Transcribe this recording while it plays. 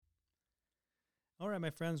All right,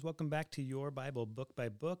 my friends, welcome back to Your Bible Book by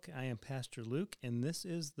Book. I am Pastor Luke, and this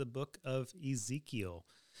is the book of Ezekiel.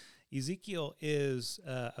 Ezekiel is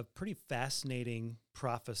a pretty fascinating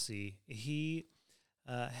prophecy. He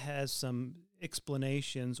has some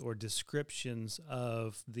explanations or descriptions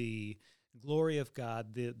of the glory of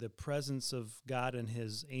God, the presence of God and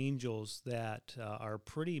His angels that are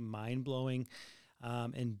pretty mind-blowing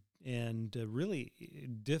and really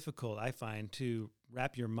difficult, I find, to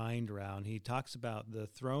wrap your mind around. He talks about the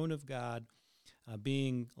throne of God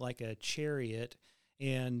being like a chariot,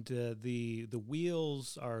 and the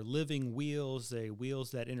wheels are living wheels, the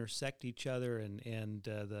wheels that intersect each other, and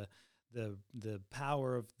the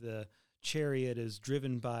power of the chariot is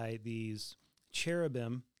driven by these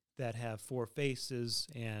cherubim that have four faces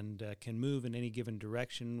and can move in any given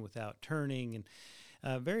direction without turning,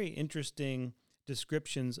 and very interesting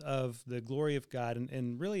descriptions of the glory of God,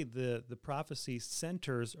 and really the prophecy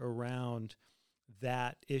centers around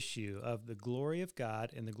that issue of the glory of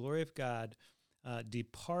God and the glory of God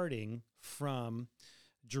departing from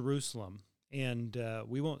Jerusalem. And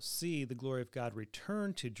we won't see the glory of God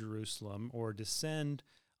return to Jerusalem or descend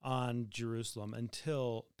on Jerusalem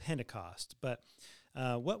until Pentecost. But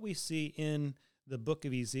what we see in the book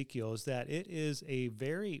of Ezekiel is that it is a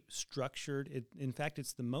very structured, in fact,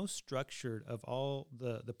 it's the most structured of all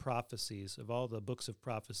the prophecies, of all the books of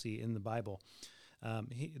prophecy in the Bible.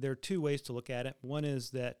 There are two ways to look at it. One is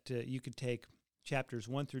that you could take chapters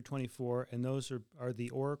 1 through 24, and those are the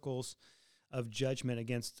oracles of judgment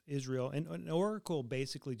against Israel. And an oracle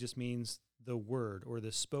basically just means the word, or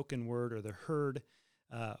the spoken word, or the heard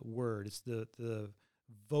word. It's the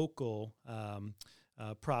vocal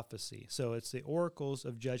prophecy. So it's the oracles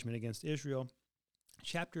of judgment against Israel.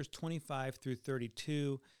 Chapters 25 through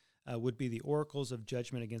 32 would be the oracles of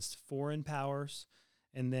judgment against foreign powers.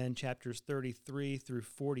 And then chapters 33 through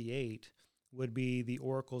 48 would be the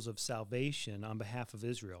oracles of salvation on behalf of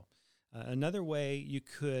Israel. Another way you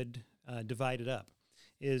could divide it up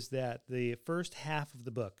is that the first half of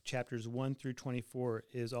the book, chapters 1 through 24,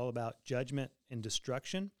 is all about judgment and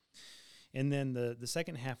destruction. And then the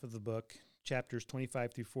second half of the book, chapters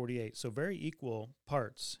 25 through 48, so very equal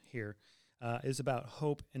parts here, is about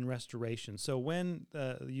hope and restoration. So when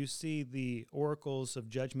you see the oracles of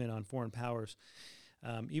judgment on foreign powers,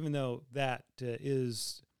 even though that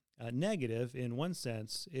is negative in one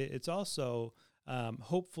sense, it's also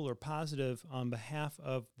hopeful or positive on behalf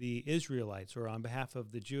of the Israelites, or on behalf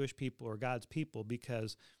of the Jewish people or God's people,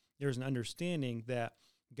 because there's an understanding that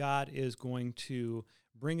God is going to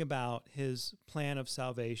bring about His plan of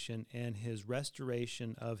salvation and His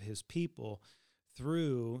restoration of His people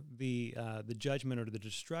through the judgment or the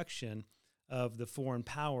destruction of the foreign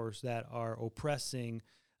powers that are oppressing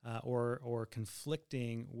or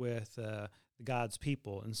conflicting with God's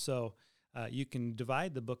people. And so you can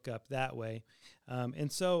divide the book up that way.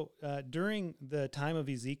 And so during the time of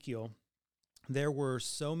Ezekiel, there were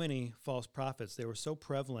so many false prophets. They were so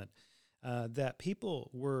prevalent that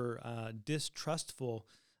people were distrustful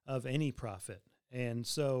of any prophet. And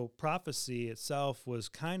so prophecy itself was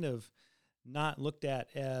kind of not looked at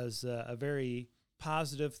as a very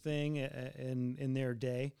positive thing in their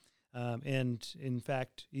day. And in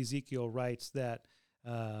fact, Ezekiel writes that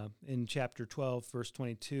in chapter 12, verse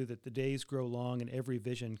 22, that the days grow long and every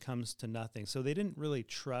vision comes to nothing. So they didn't really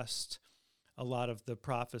trust a lot of the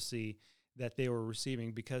prophecy that they were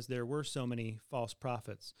receiving because there were so many false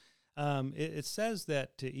prophets. It says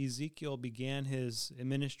that Ezekiel began his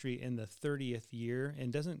ministry in the 30th year,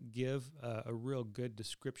 and doesn't give a real good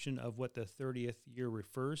description of what the 30th year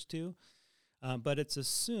refers to, but it's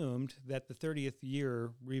assumed that the 30th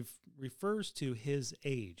year refers to his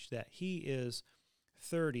age, that he is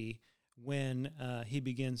 30 when he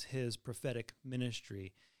begins his prophetic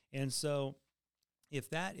ministry. And so if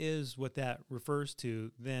that is what that refers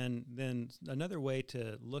to, then another way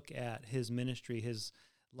to look at his ministry, his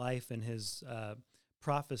life, and his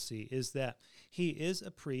prophecy is that he is a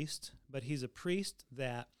priest, but he's a priest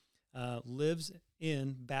that lives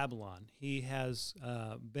in Babylon. He has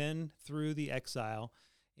been through the exile,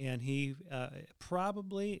 and he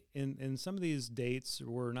probably, in some of these dates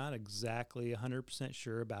we're not exactly 100%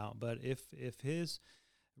 sure about, but if his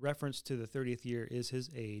reference to the 30th year is his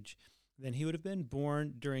age, then he would have been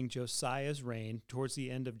born during Josiah's reign, towards the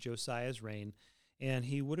end of Josiah's reign, and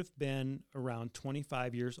he would have been around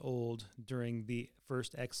 25 years old during the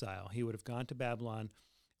first exile. He would have gone to Babylon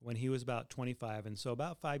when he was about 25, and so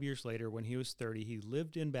about 5 years later, when he was 30, he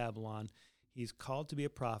lived in Babylon. He's called to be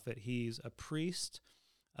a prophet. He's a priest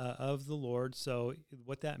of the Lord. So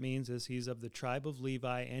what that means is he's of the tribe of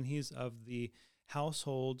Levi, and he's of the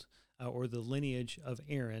household or the lineage of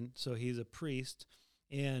Aaron. So he's a priest.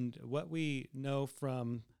 And what we know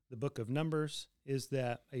from the book of Numbers is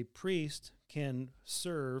that a priest can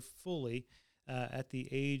serve fully at the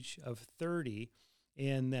age of 30,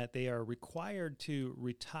 and that they are required to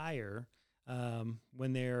retire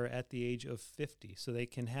when they're at the age of 50. So they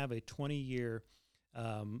can have a 20-year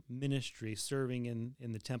ministry serving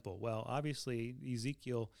in the temple. Well, obviously,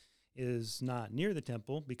 Ezekiel is not near the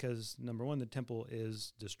temple because, number one, the temple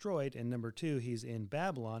is destroyed, and number two, he's in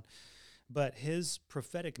Babylon. But his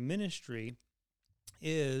prophetic ministry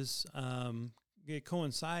it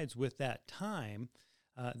coincides with that time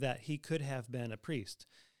that he could have been a priest.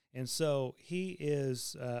 And so he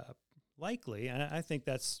is likely, and I think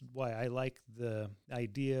that's why I like the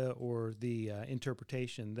idea or the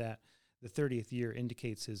interpretation that the 30th year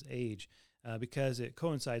indicates his age, because it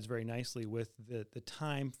coincides very nicely with the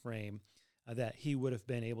time frame that he would have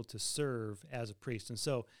been able to serve as a priest. And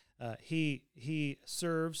so he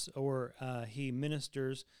serves or he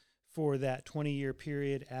ministers for that 20-year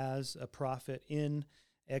period as a prophet in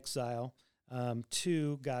exile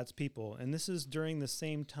to God's people. And this is during the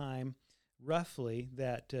same time, roughly,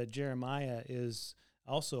 that Jeremiah is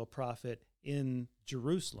also a prophet in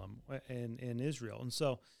Jerusalem in Israel. And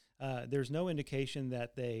so there's no indication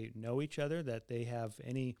that they know each other, that they have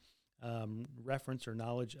any reference or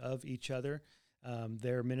knowledge of each other.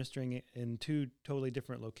 They're ministering in two totally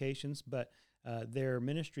different locations, but their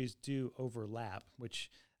ministries do overlap, which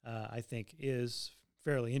I think is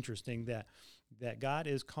fairly interesting, that God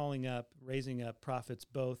is raising up prophets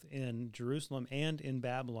both in Jerusalem and in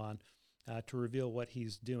Babylon to reveal what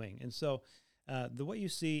he's doing. And so what you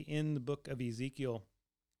see in the book of Ezekiel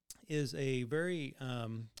is a very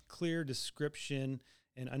clear description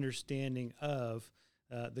and understanding of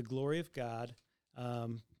the glory of God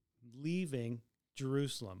leaving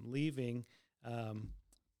Jerusalem, leaving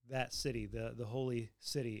that city, the holy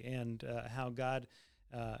city, and how God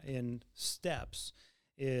in steps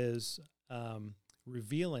is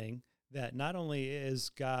revealing that not only is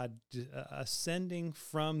God ascending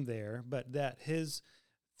from there, but that his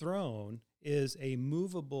throne is a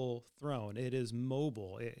movable throne. It is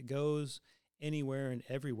mobile. It goes anywhere and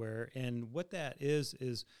everywhere. And what that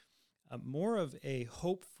is more of a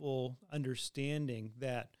hopeful understanding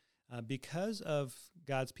that because of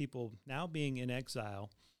God's people now being in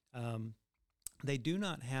exile, they do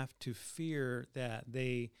not have to fear that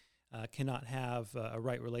they cannot have a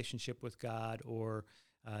right relationship with God, or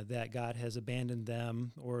that God has abandoned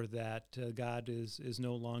them, or that God is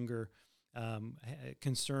no longer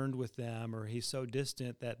concerned with them, or he's so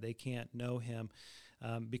distant that they can't know him.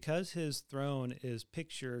 Because his throne is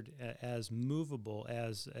pictured as movable,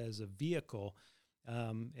 as a vehicle,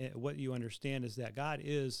 what you understand is that God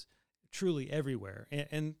is truly everywhere.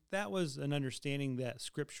 And that was an understanding that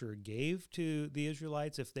Scripture gave to the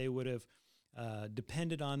Israelites if they would have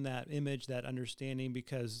depended on that image, that understanding,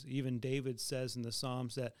 because even David says in the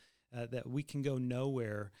Psalms that we can go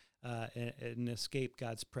nowhere and escape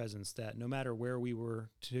God's presence, that no matter where we were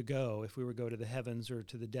to go, if we were to go to the heavens or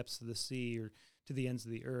to the depths of the sea or to the ends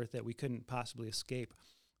of the earth, that we couldn't possibly escape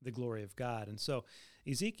the glory of God. And so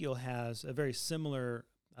Ezekiel has a very similar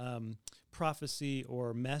prophecy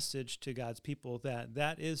or message to God's people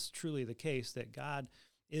that is truly the case, that God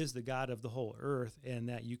is the God of the whole earth and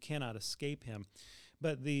that you cannot escape him.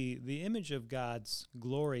 But the image of God's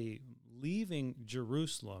glory leaving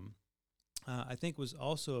Jerusalem, I think, was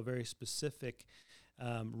also a very specific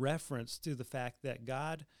reference to the fact that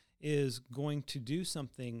God is going to do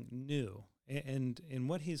something new. And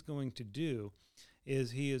what he's going to do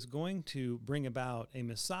is he is going to bring about a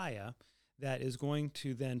Messiah that is going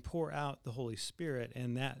to then pour out the Holy Spirit,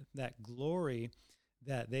 and that glory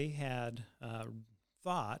that they had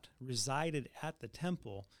thought resided at the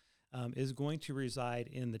temple is going to reside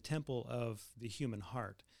in the temple of the human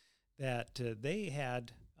heart, that they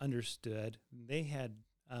had understood, they had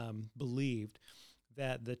believed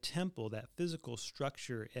that the temple, that physical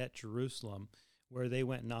structure at Jerusalem, where they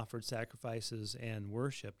went and offered sacrifices and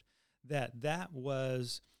worshiped, that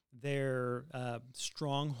was their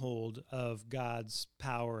stronghold of God's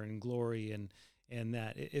power and glory, and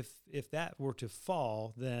that if that were to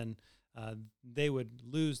fall, then they would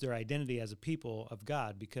lose their identity as a people of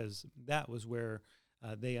God, because that was where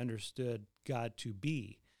they understood God to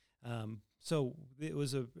be. So it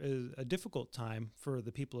was a difficult time for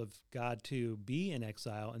the people of God to be in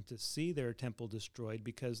exile and to see their temple destroyed,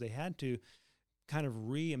 because they had to kind of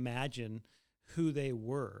reimagine who they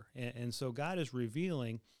were. And so God is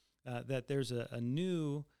revealing that there's a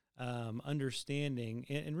new understanding,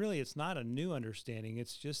 and really it's not a new understanding,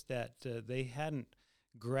 it's just that they hadn't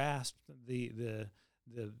grasped the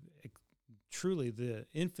the truly the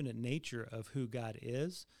infinite nature of who God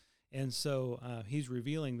is. And so he's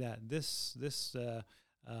revealing that this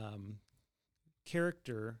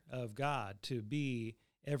character of God to be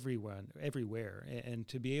everywhere, and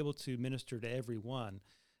to be able to minister to everyone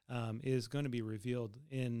is going to be revealed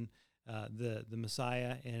in the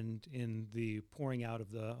Messiah and in the pouring out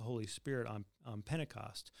of the Holy Spirit on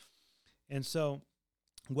Pentecost. And so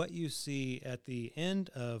what you see at the end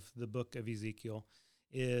of the book of Ezekiel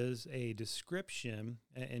is a description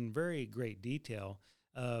in very great detail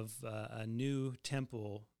of a new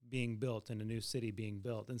temple being built and a new city being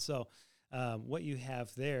built. And so what you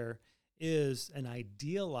have there is an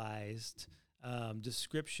idealized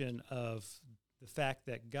description of the fact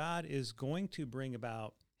that God is going to bring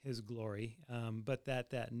about his glory, but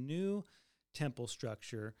that new temple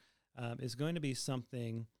structure is going to be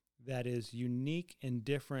something that is unique and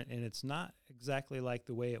different, and it's not exactly like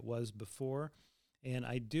the way it was before. And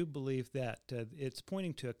I do believe that it's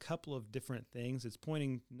pointing to a couple of different things. It's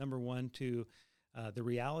pointing, number one, to the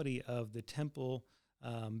reality of the temple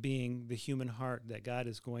being the human heart that God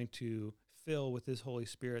is going to fill with his Holy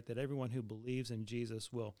Spirit, that everyone who believes in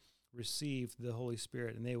Jesus will receive the Holy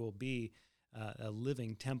Spirit, and they will be a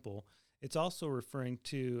living temple. It's also referring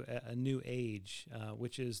to a new age,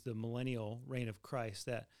 which is the millennial reign of Christ,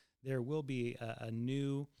 that there will be a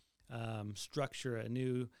new structure, a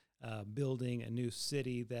new building, a new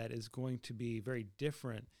city that is going to be very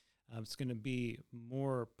different. It's going to be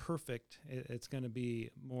more perfect. It's going to be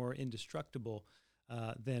more indestructible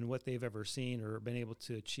than what they've ever seen or been able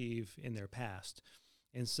to achieve in their past.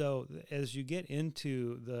 And so as you get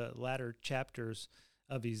into the latter chapters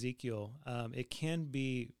of Ezekiel, it can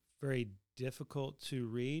be very difficult to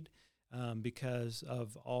read because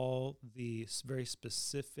of all the very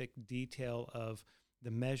specific detail of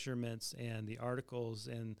the measurements and the articles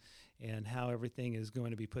and how everything is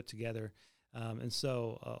going to be put together. And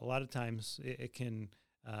so a lot of times it can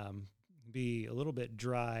be a little bit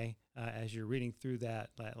dry as you're reading through that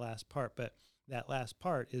last part. But that last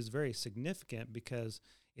part is very significant because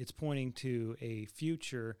it's pointing to a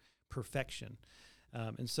future perfection.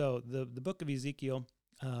 And so the book of Ezekiel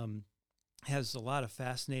has a lot of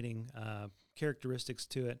fascinating characteristics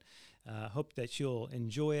to it. Hope that you'll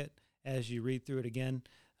enjoy it as you read through it again,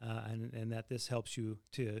 and that this helps you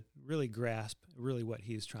to really grasp really what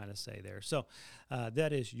he's trying to say there. So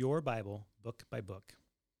that is Your Bible, Book by Book.